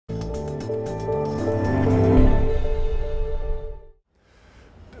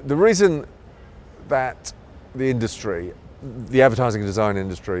The reason that the industry, the advertising and design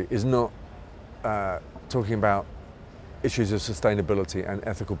industry, is not talking about issues of sustainability and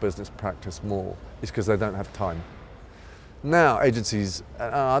ethical business practice more is because they don't have time. Now agencies,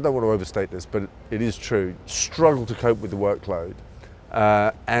 and I don't want to overstate this, but it is true, struggle to cope with the workload,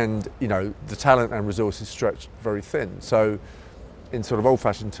 and the talent and resources stretched very thin. So in sort of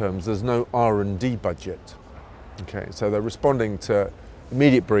old-fashioned terms, there's no R&D budget. Okay, so they're responding to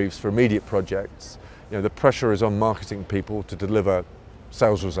immediate briefs for immediate projects. The pressure is on marketing people to deliver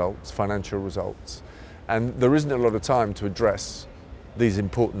sales results, financial results, and there isn't a lot of time to address these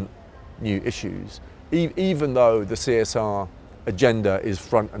important new issues. Even though the CSR agenda is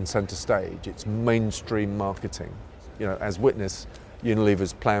front and center stage, it's mainstream marketing. As witness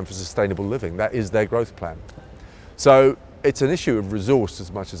Unilever's plan for sustainable living, that is their growth plan. So it's an issue of resource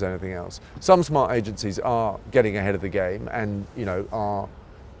as much as anything else. Some smart agencies are getting ahead of the game and are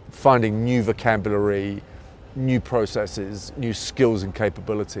finding new vocabulary, new processes, new skills and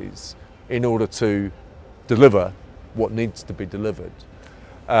capabilities in order to deliver what needs to be delivered.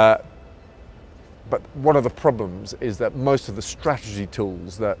 But one of the problems is that most of the strategy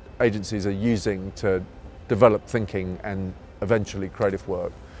tools that agencies are using to develop thinking and eventually creative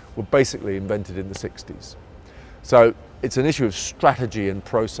work were basically invented in the 60s. So it's an issue of strategy and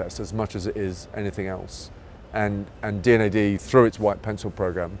process as much as it is anything else. And D&AD, through its White Pencil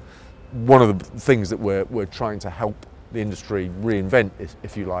program, one of the things that we're trying to help the industry reinvent,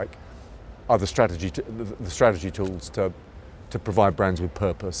 if you like, are the strategy tools to provide brands with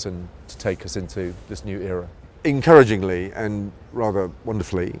purpose and to take us into this new era. Encouragingly and rather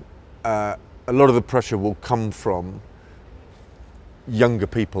wonderfully, a lot of the pressure will come from younger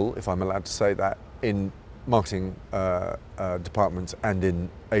people, if I'm allowed to say that, in marketing departments and in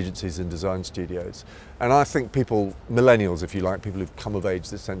agencies and design studios. And I think people, millennials if you like, people who've come of age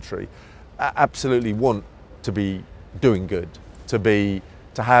this century, absolutely want to be doing good, to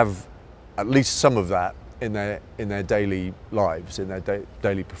have at least some of that in their daily lives, in their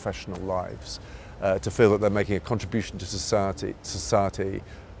daily professional lives, to feel that they're making a contribution to society,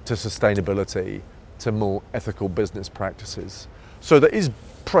 to sustainability, to more ethical business practices. So there is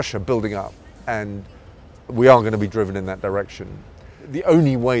pressure building up, and we are going to be driven in that direction. The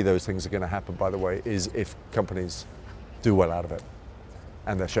only way those things are going to happen, by the way, is if companies do well out of it,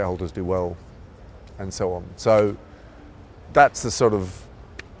 and their shareholders do well, and so on. So that's the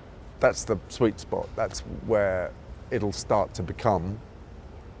sweet spot. That's where it'll start to become,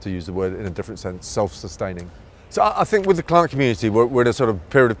 to use the word in a different sense, self-sustaining. So I think with the client community, we're in a sort of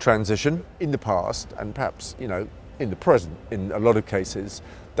period of transition. In the past, and perhaps in the present, in a lot of cases,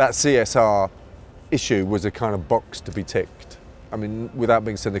 that CSR issue was a kind of box to be ticked. I mean, without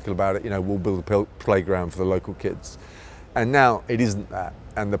being cynical about it, we'll build a playground for the local kids. And now it isn't that.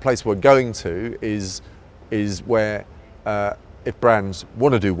 And the place we're going to is where if brands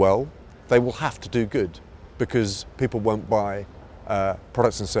want to do well, they will have to do good, because people won't buy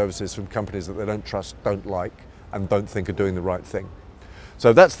products and services from companies that they don't trust, don't like, and don't think are doing the right thing.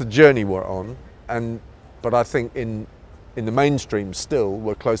 So that's the journey we're on. But I think in the mainstream still,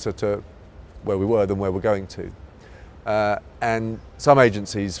 we're closer to where we were than where we're going to. And some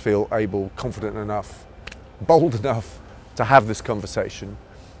agencies feel able, confident enough, bold enough to have this conversation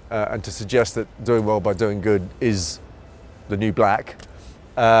and to suggest that doing well by doing good is the new black,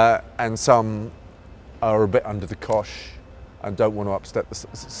 and some are a bit under the cosh and don't want to upset the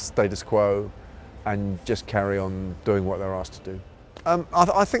status quo and just carry on doing what they're asked to do.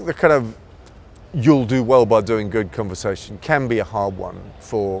 I think the kind of you'll do well by doing good conversation can be a hard one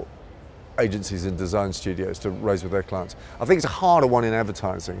for agencies and design studios to raise with their clients. I think it's a harder one in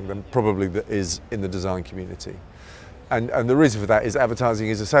advertising than probably that is in the design community. And the reason for that is advertising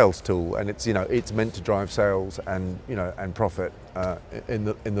is a sales tool, and it's it's meant to drive sales and and profit in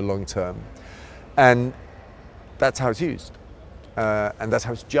the long term, and that's how it's used, and that's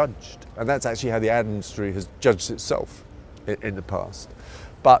how it's judged, and that's actually how the ad industry has judged itself in the past.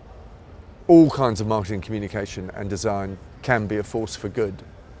 But all kinds of marketing, communication, and design can be a force for good,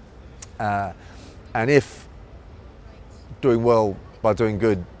 and if doing well by doing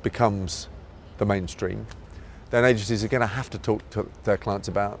good becomes the mainstream, then agencies are going to have to talk to their clients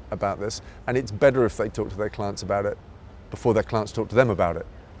about this, and it's better if they talk to their clients about it before their clients talk to them about it,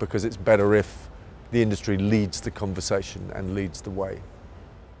 because it's better if the industry leads the conversation and leads the way.